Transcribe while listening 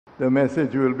The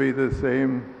message will be the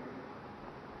same.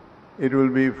 It will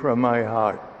be from my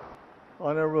heart.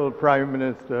 Honorable Prime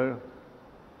Minister,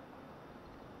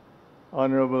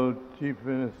 Honorable Chief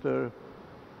Minister,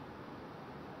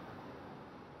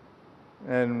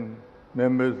 and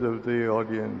members of the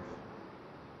audience.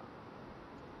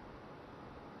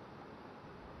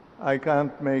 I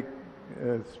can't make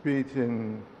a speech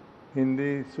in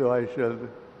Hindi, so I shall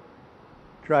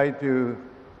try to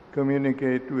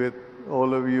communicate with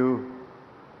all of you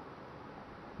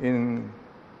in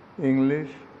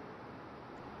English.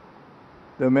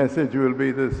 The message will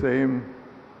be the same.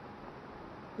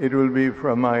 It will be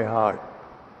from my heart.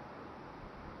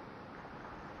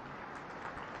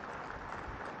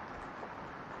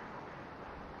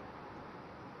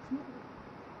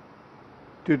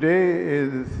 Today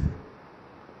is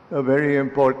a very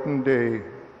important day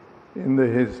in the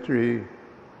history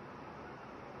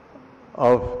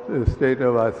of the state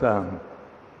of Assam.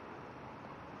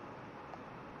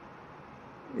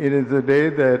 It is a day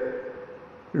that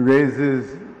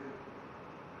raises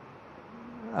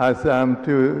Assam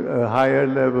to a higher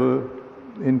level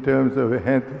in terms of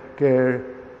health care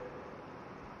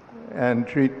and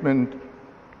treatment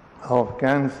of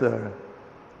cancer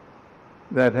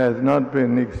that has not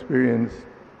been experienced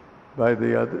by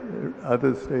the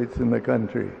other states in the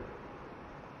country.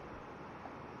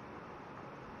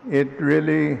 It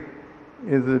really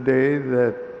is a day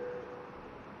that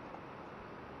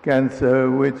cancer,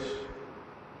 which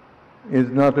is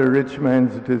not a rich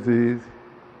man's disease,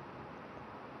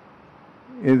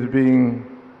 is being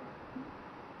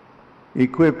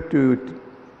equipped to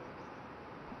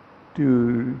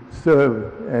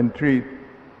serve and treat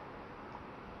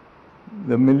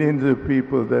the millions of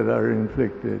people that are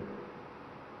inflicted.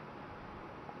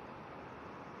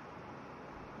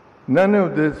 None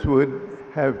of this would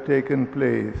have taken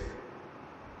place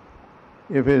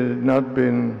if it had not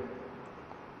been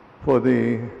for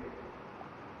the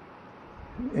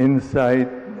insight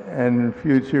and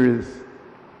futures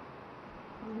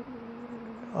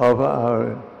of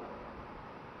our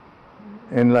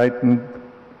enlightened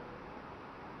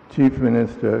Chief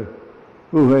Minister,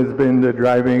 who has been the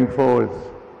driving force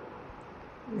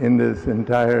in this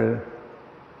entire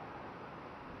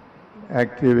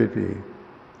activity.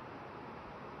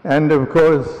 And of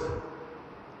course,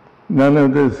 none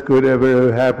of this could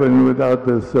ever happen without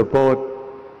the support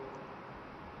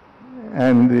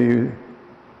and the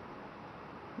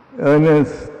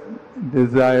earnest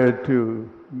desire to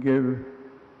give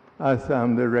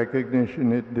Assam the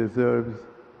recognition it deserves,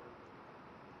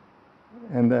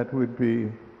 and that would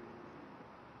be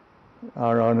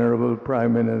our Honorable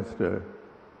Prime Minister.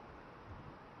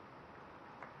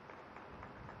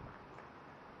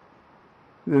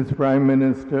 This Prime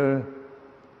Minister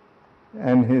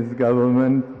and his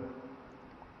government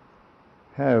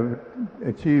have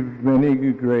achieved many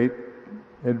great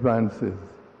advances,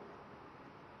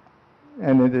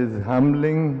 and it is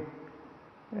humbling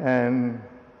and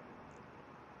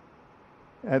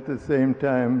at the same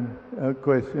time a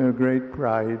question of great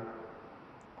pride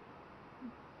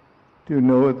to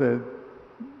know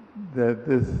that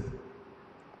this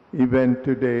event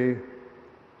today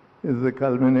is the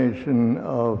culmination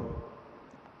of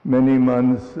many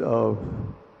months of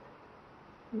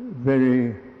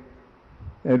very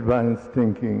advanced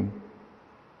thinking.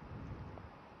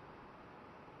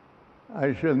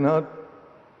 I shall not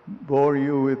bore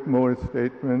you with more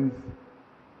statements.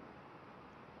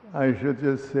 I should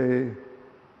just say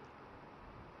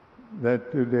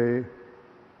that today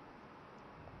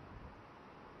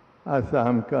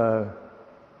Assam का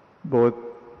बहुत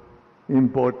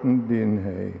important दिन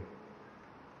है.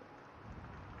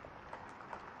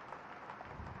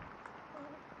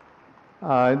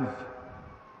 आज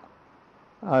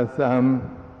आसाम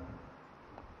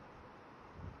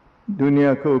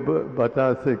दुनिया को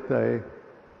बता सकता है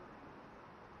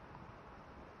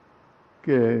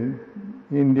कि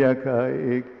इंडिया का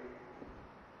एक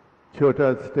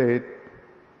छोटा स्टेट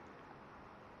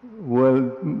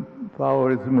वर्ल्ड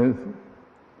पावर्स में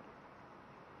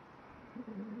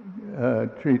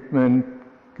ट्रीटमेंट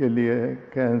के लिए,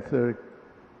 कैंसर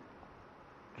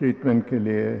ट्रीटमेंट के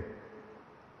लिए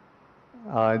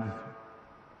आज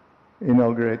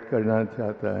इनॉग्रेट करना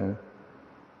चाहता है.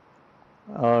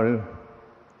 और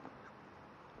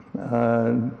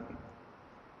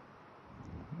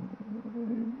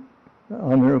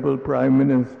Honorable Prime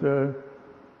Minister,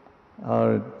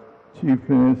 our Chief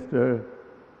Minister,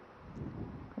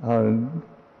 our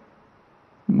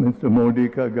Mr. Modi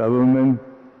का government,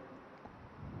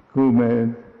 को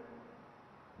मैं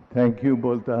thank you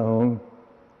बोलता हूँ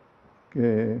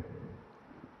कि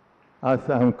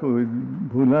आसाम को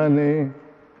भूला नहीं,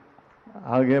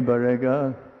 आगे बढ़ेगा।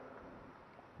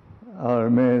 और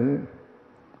मैं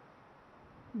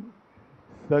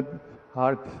सच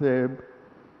हार्ट से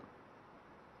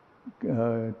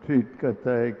ट्रीट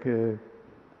करता है कि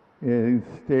ये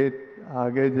स्टेट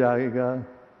आगे जाएगा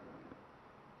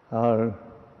और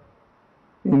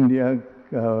इंडिया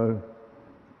का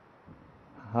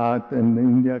हाथ,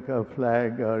 इंडिया का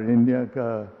फ्लैग और इंडिया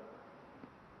का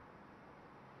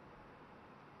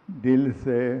दिल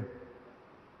से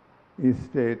इस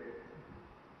स्टेट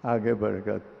आगे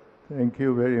बढ़ेगा। Thank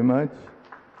you very much.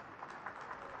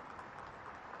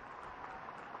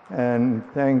 And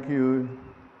thank you,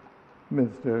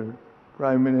 Mr.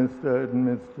 Prime Minister and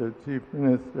Mr. Chief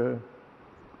Minister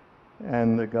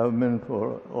and the government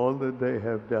for all that they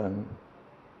have done.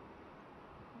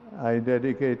 I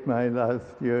dedicate my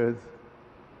last years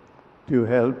to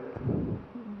help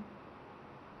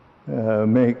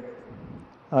make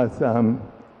Assam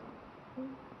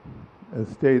a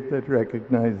state that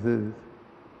recognizes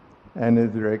and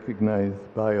is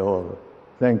recognized by all.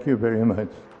 Thank you very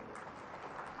much.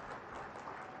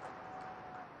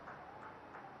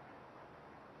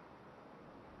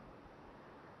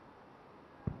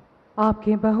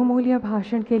 आपके बहुमूल्य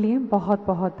भाषण के लिए बहुत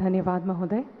बहुत धन्यवाद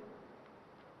महोदय।